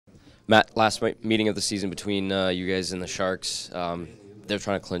Matt, last meeting of the season between you guys and the Sharks, they're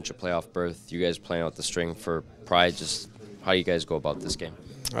trying to clinch a playoff berth. You guys playing out the string for pride. Just how do you guys go about this game?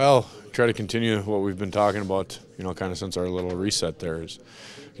 Well, try to continue what we've been talking about, kind of since our little reset there, is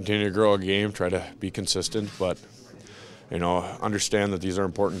continue to grow a game, try to be consistent, but, understand that these are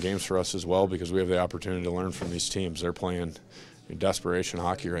important games for us as well because we have the opportunity to learn from these teams. They're playing desperation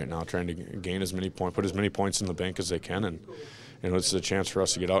hockey right now, trying to gain as many points, put as many points in the bank as they can, and it's a chance for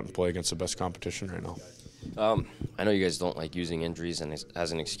us to get out and play against the best competition right now. I know you guys don't like using injuries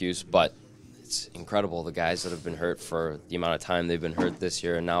as an excuse, but it's incredible the guys that have been hurt for the amount of time they've been hurt this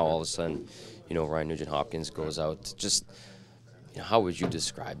year, and now all of a sudden, Ryan Nugent-Hopkins goes out. Just how would you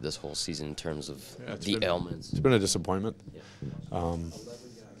describe this whole season in terms of the ailments? It's been a disappointment.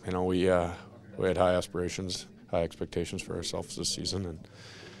 Yeah. We had high aspirations, high expectations for ourselves this season, and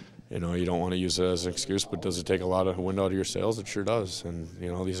you don't want to use it as an excuse, but does it take a lot of wind out of your sails? It sure does. And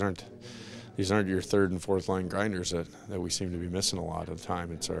these aren't your third and fourth line grinders that we seem to be missing a lot of the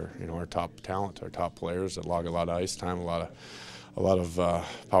time. It's our our top talent, our top players that log a lot of ice time, a lot of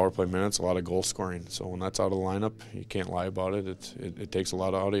power play minutes, a lot of goal scoring. So when that's out of the lineup, you can't lie about it. It takes a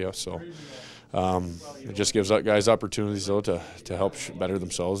lot out of you. So it just gives guys opportunities though to help better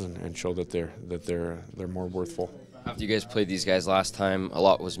themselves and show that they're more worthful. After you guys played these guys last time, a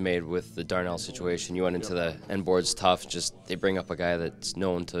lot was made with the Darnell situation. You went into the end boards tough. Just they bring up a guy that's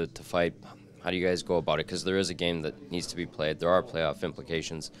known to fight. How do you guys go about it? Because there is a game that needs to be played. There are playoff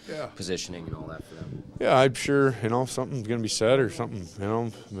implications, positioning and all that for them. Yeah, I'm sure something's going to be said or something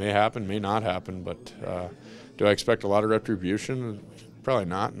may happen, may not happen. But do I expect a lot of retribution? Probably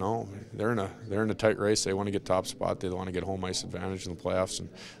not. No, they're in a tight race. They want to get top spot. They want to get home ice advantage in the playoffs, and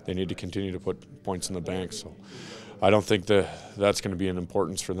they need to continue to put points in the bank. So I don't think that's going to be an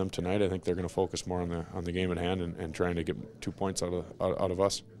importance for them tonight. I think they're going to focus more on the game at hand and trying to get 2 points out of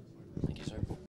us. Thank you, sir.